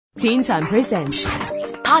Teen Time presents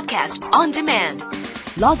Podcast on Demand.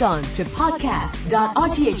 Log on to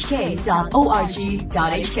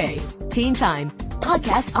podcast.rthk.org.hk. Teen Time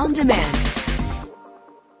Podcast on Demand.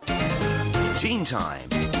 Teen Time.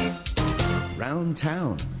 Round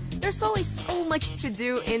Town. There's always so much to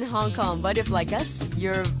do in Hong Kong, but if like us,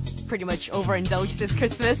 you're pretty much overindulged this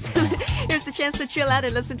Christmas, here's a chance to chill out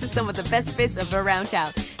and listen to some of the best bits of Around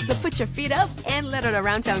Town. So put your feet up and let our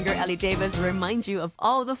Around Town girl Ellie Davis remind you of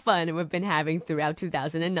all the fun we've been having throughout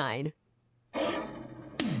 2009. I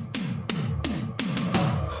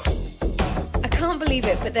can't believe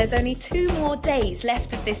it, but there's only 2 more days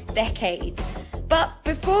left of this decade. But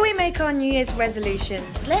before we make our New Year's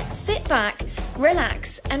resolutions, let's sit back,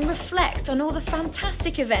 relax and reflect on all the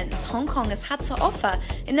fantastic events Hong Kong has had to offer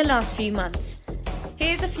in the last few months.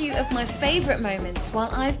 Here's a few of my favourite moments while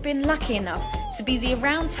I've been lucky enough to be the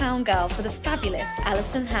Around Town girl for the fabulous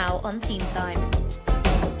Alison Howe on Teen Time.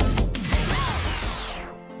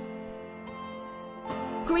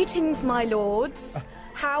 Greetings, my lords.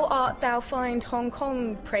 How art thou find Hong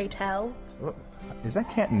Kong, pray tell? Is that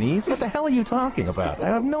Cantonese? What the hell are you talking about? I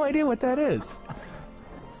have no idea what that is.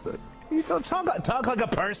 You don't talk like a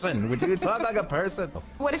person. Would you talk like a person?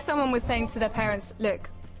 What if someone was saying to their parents, look,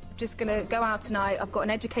 I'm just going to go out tonight, I've got an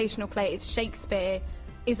educational play, it's Shakespeare.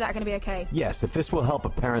 Is that going to be okay? Yes, if this will help a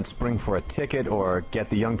parent spring for a ticket or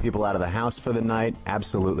get the young people out of the house for the night,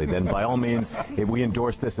 absolutely. Then by all means, if we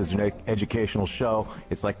endorse this as an educational show,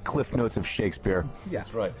 it's like Cliff Notes of Shakespeare. Yeah.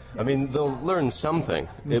 That's right. I mean, they'll learn something.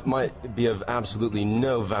 It might be of absolutely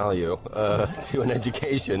no value to an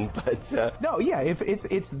education, but... No, yeah, if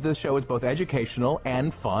it's the show is both educational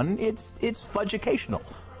and fun, it's fudgecational.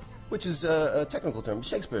 Which is a technical term.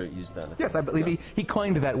 Shakespeare used that. Yes, I believe he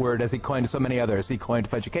coined that word as he coined so many others. He coined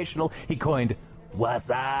fudgecational. He coined, what's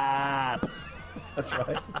up? That's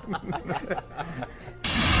right.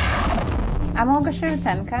 I'm Olga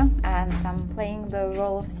Shirutenko, and I'm playing the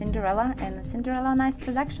role of Cinderella in the Cinderella on Ice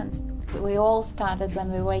production. We all started when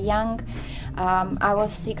we were young. I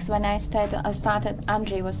was 6 when I started.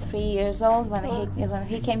 Andrei was 3 years old when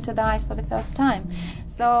he came to the ice for the first time.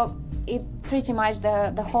 So it pretty much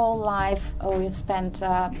the whole life we've spent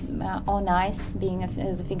on ice, being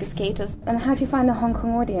as a figure skaters. And how do you find the Hong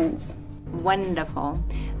Kong audience? Wonderful,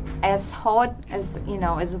 as hot as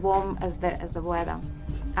as warm as the weather.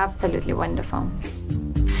 Absolutely wonderful.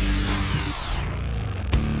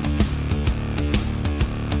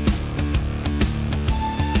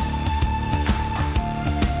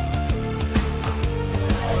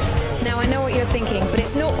 Now I know what you're thinking, but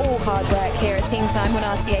it's not all hard work here at Teen Time on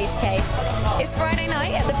RTHK. It's Friday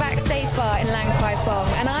night at the Backstage Bar in Lang Kwai Fong,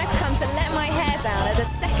 and I've come to let my hair down at the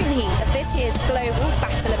second heat of this year's Global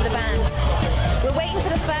Battle of the Bands. We're waiting for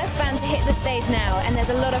the first band to hit the stage now, and there's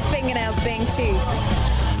a lot of fingernails being chewed.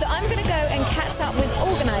 So I'm going to go and catch up with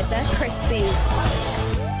organiser Chris B.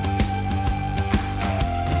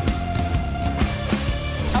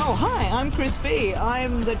 Oh, hi, I'm Chris B.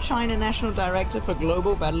 I'm the China National Director for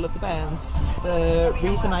Global Battle of the Bands. The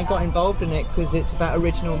reason I got involved in it because it's about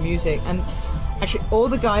original music, and actually all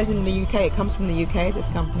the guys in the UK, it comes from the UK, this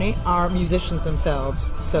company, are musicians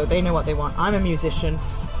themselves, so they know what they want. I'm a musician,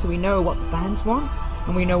 so we know what the bands want,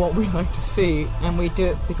 and we know what we like to see, and we do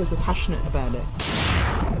it because we're passionate about it.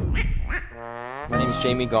 My name is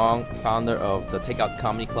Jamie Gong, founder of the Takeout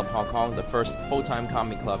Comedy Club Hong Kong, the first full-time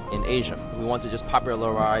comedy club in Asia. We want to just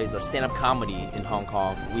popularize stand-up comedy in Hong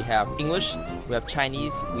Kong. We have English, we have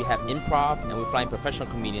Chinese, we have improv, and we fly in professional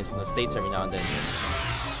comedians from the States every now and then.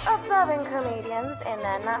 Observing comedians in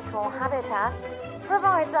their natural habitat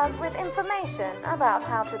provides us with information about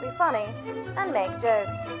how to be funny and make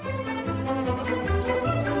jokes.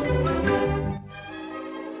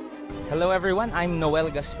 Hello everyone, I'm Noel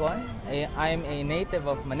Gascon. I'm a native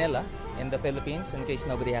of Manila in the Philippines, in case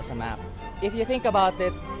nobody has a map. If you think about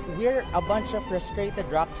it, we're a bunch of frustrated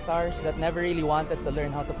rock stars that never really wanted to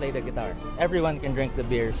learn how to play the guitar. Everyone can drink the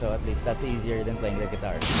beer, so at least that's easier than playing the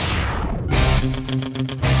guitar.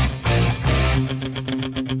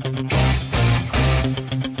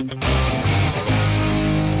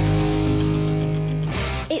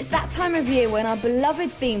 It's that time of year when our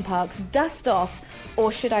beloved theme parks dust off, or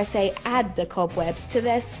should I say add the cobwebs to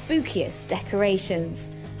their spookiest decorations.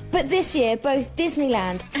 But this year, both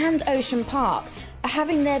Disneyland and Ocean Park are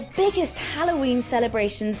having their biggest Halloween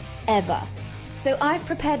celebrations ever. So I've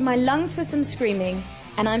prepared my lungs for some screaming,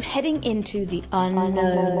 and I'm heading into the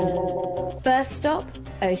unknown. First stop,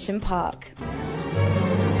 Ocean Park.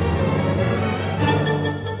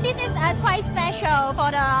 This is quite special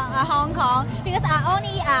for the Hong Kong because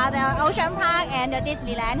only the Ocean Park and the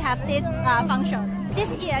Disneyland have this function. This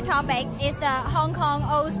year's topic is the Hong Kong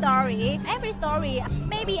old story. Every story,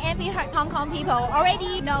 maybe every Hong Kong people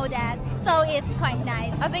already know that, so it's quite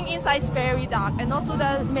nice. I think inside is very dark, and also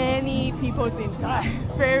there are many people inside.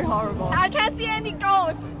 It's very horrible. I can't see any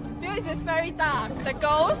ghosts because it's very dark. The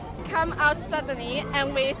ghosts come out suddenly,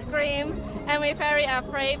 and we scream, and we're very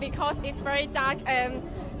afraid because it's very dark and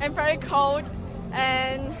very cold,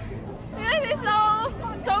 and it's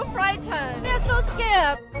so frightened. We're so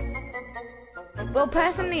scared. Well,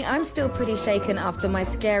 personally, I'm still pretty shaken after my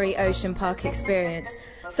scary Ocean Park experience,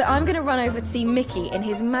 so I'm going to run over to see Mickey in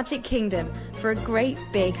his Magic Kingdom for a great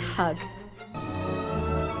big hug.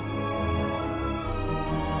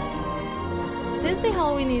 Disney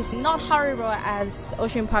Halloween is not horrible as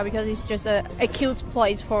Ocean Park because it's just a cute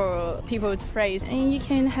place for people to play, and you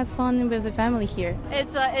can have fun with the family here.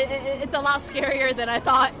 It's a lot scarier than I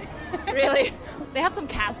thought, really. They have some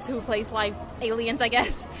cast who plays live aliens, I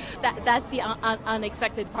guess. That's the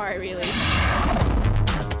unexpected part, really.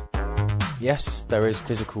 Yes, there is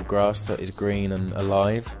physical grass that is green and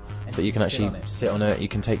alive, but you can actually sit on it, you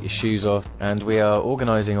can take your shoes off, and we are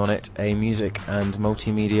organising on it a music and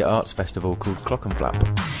multimedia arts festival called Clock and Flap.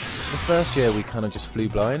 The first year we kind of just flew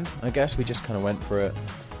blind, I guess. We just kind of went for it.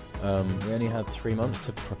 We only had 3 months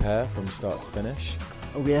to prepare from start to finish.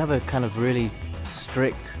 We have a kind of really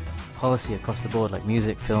strict policy across the board, like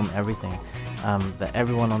music, film, everything, that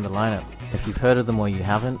everyone on the lineup, if you've heard of them or you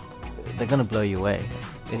haven't, they're going to blow you away.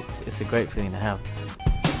 It's a great feeling to have.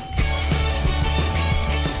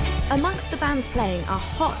 Amongst the bands playing are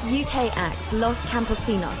hot UK acts Los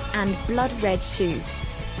Campesinos and Blood Red Shoes.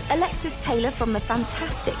 Alexis Taylor from the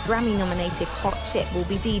fantastic Grammy-nominated Hot Chip will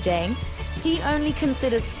be DJing. He only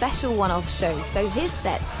considers special one-off shows, so his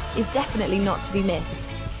set is definitely not to be missed.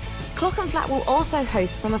 Clock and Flat will also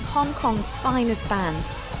host some of Hong Kong's finest bands,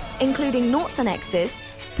 including Noughts and X's,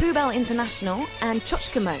 Pooh Bell International and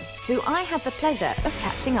Chochkamo, who I had the pleasure of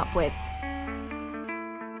catching up with.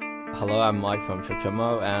 Hello, I'm Mike from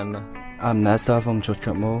Chochkamo, and I'm Nesta from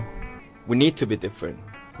Chochkamo. We need to be different.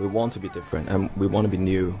 We want to be different, and we want to be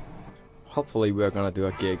new. Hopefully, we're gonna do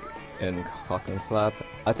a gig in Clock and Flap.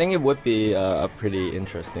 I think it would be a pretty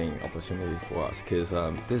interesting opportunity for us because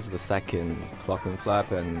this is the second Clock and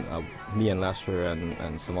Flap, and me and Lester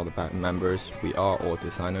and some of the band members, we are all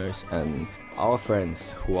designers, and our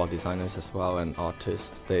friends who are designers as well and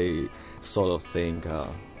artists, they sort of think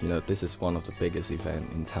this is one of the biggest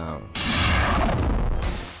events in town.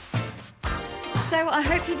 So I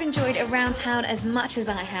hope you've enjoyed Around Town as much as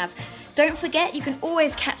I have. Don't forget, you can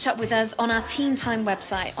always catch up with us on our Teen Time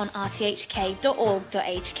website on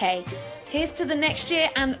rthk.org.hk. Here's to the next year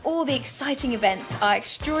and all the exciting events our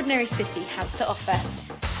extraordinary city has to offer.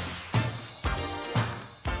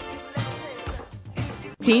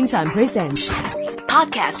 Teen Time presents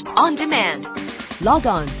Podcast on Demand. Log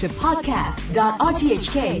on to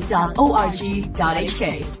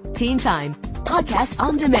podcast.rthk.org.hk. Teen Time, Podcast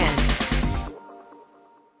on Demand.